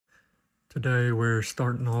Today we're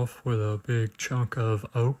starting off with a big chunk of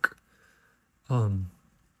oak.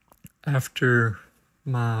 After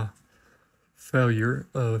my failure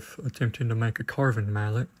of attempting to make a carving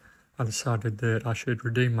mallet, I decided that I should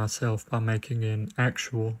redeem myself by making an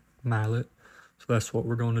actual mallet. So that's what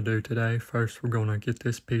we're going to do today. First, we're going to get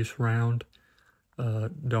this piece round.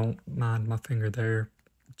 Don't mind my finger there.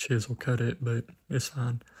 Chisel cut it, but it's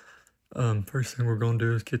fine. First thing we're going to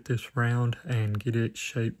do is get this round and get it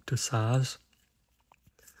shaped to size.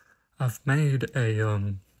 I've made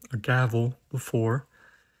a gavel before,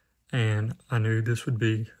 and I knew this would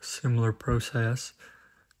be a similar process.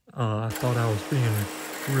 I thought I was being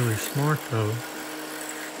really smart though.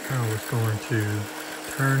 I was going to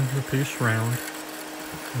turn the piece round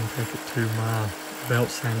and take it to my belt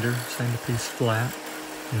sander, sand the piece flat,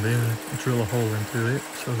 and then drill a hole into it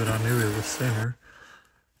so that I knew it was center,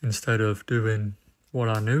 instead of doing what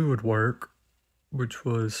I knew would work, which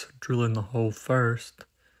was drilling the hole first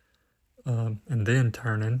and then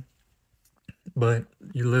turning. But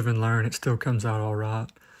you live and learn. It still comes out all right.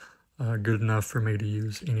 Good enough for me to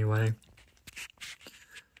use anyway.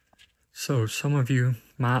 So some of you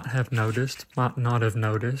might have noticed, might not have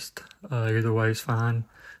noticed. Either way is fine.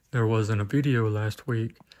 There wasn't a video last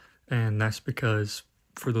week, and that's because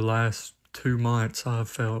for the last 2 months I've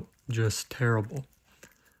felt just terrible.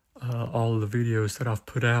 All of the videos that I've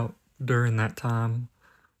put out during that time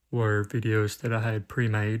were videos that I had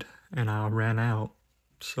pre-made, and I ran out.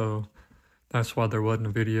 So that's why there wasn't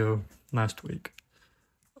a video last week.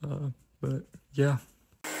 But yeah.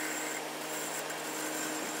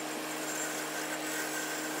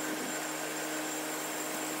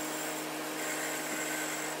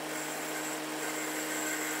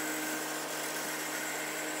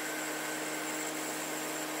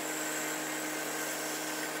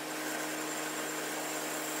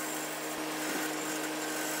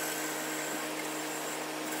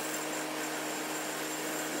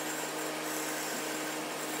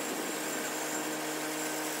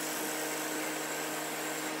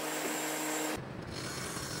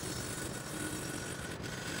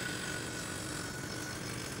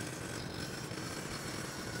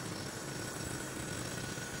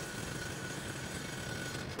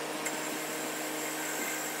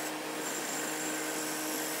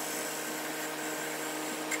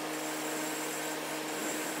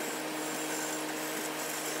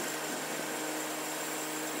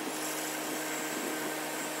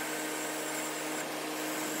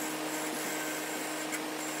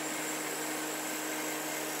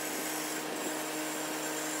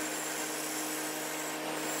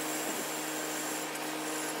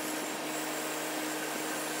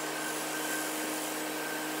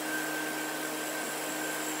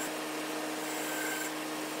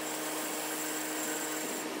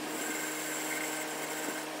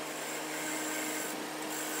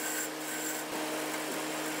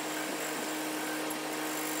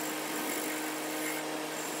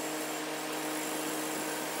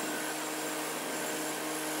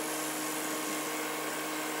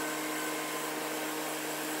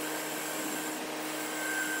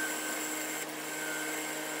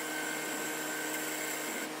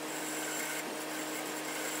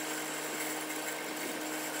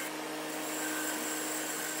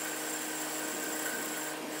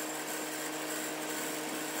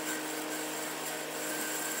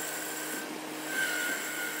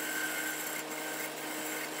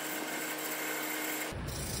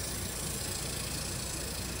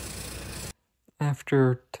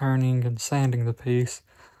 After turning and sanding the piece,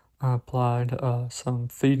 I applied some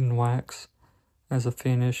feeding wax as a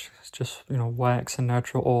finish. It's just, wax and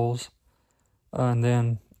natural oils. And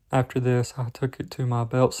then after this, I took it to my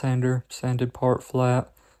belt sander, sanded part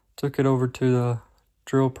flat, took it over to the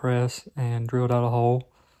drill press and drilled out a hole.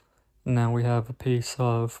 And now we have a piece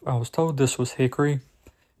of, I was told this was hickory,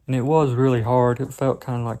 and it was really hard. It felt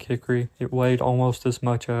kind of like hickory. It weighed almost as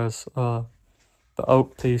much as the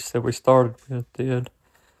oak piece that we started with did.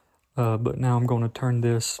 But now I'm going to turn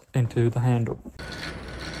this into the handle.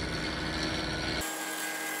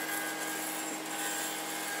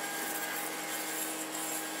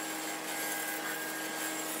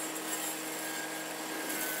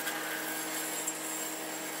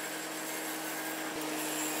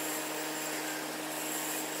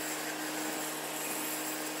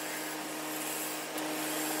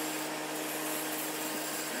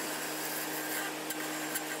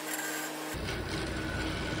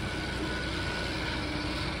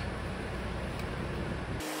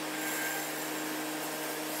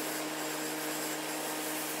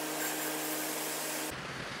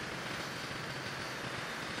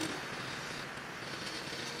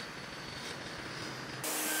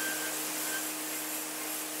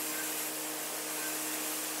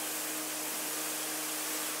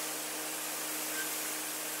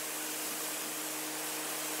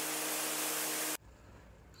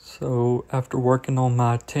 After working on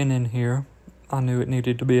my tenon here, I knew it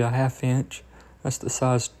needed to be a 1/2 inch. That's the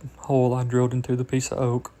size hole I drilled into the piece of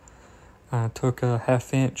oak. I took a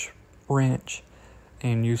 1/2 inch wrench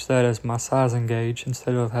and used that as my sizing gauge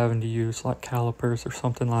instead of having to use like calipers or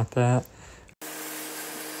something like that.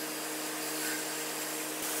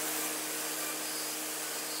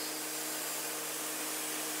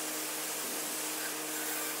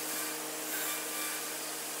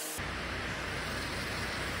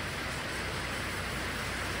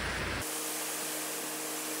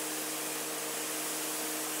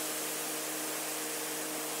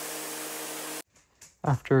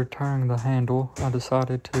 After turning the handle, I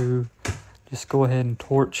decided to just go ahead and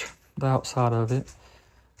torch the outside of it.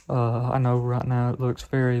 I know right now it looks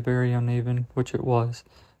very, very uneven, which it was.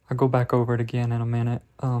 I'll go back over it again in a minute.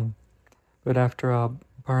 But after I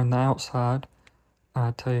burn the outside,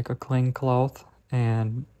 I take a clean cloth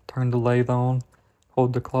and turn the lathe on,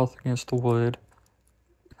 hold the cloth against the wood,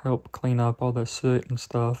 help clean up all the soot and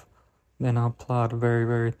stuff. Then I applied a very,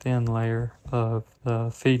 very thin layer of the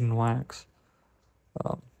feeding wax.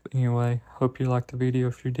 Anyway, hope you liked the video.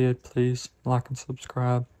 If you did, please like and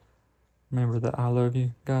subscribe. Remember that I love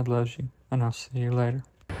you, God loves you, and I'll see you later.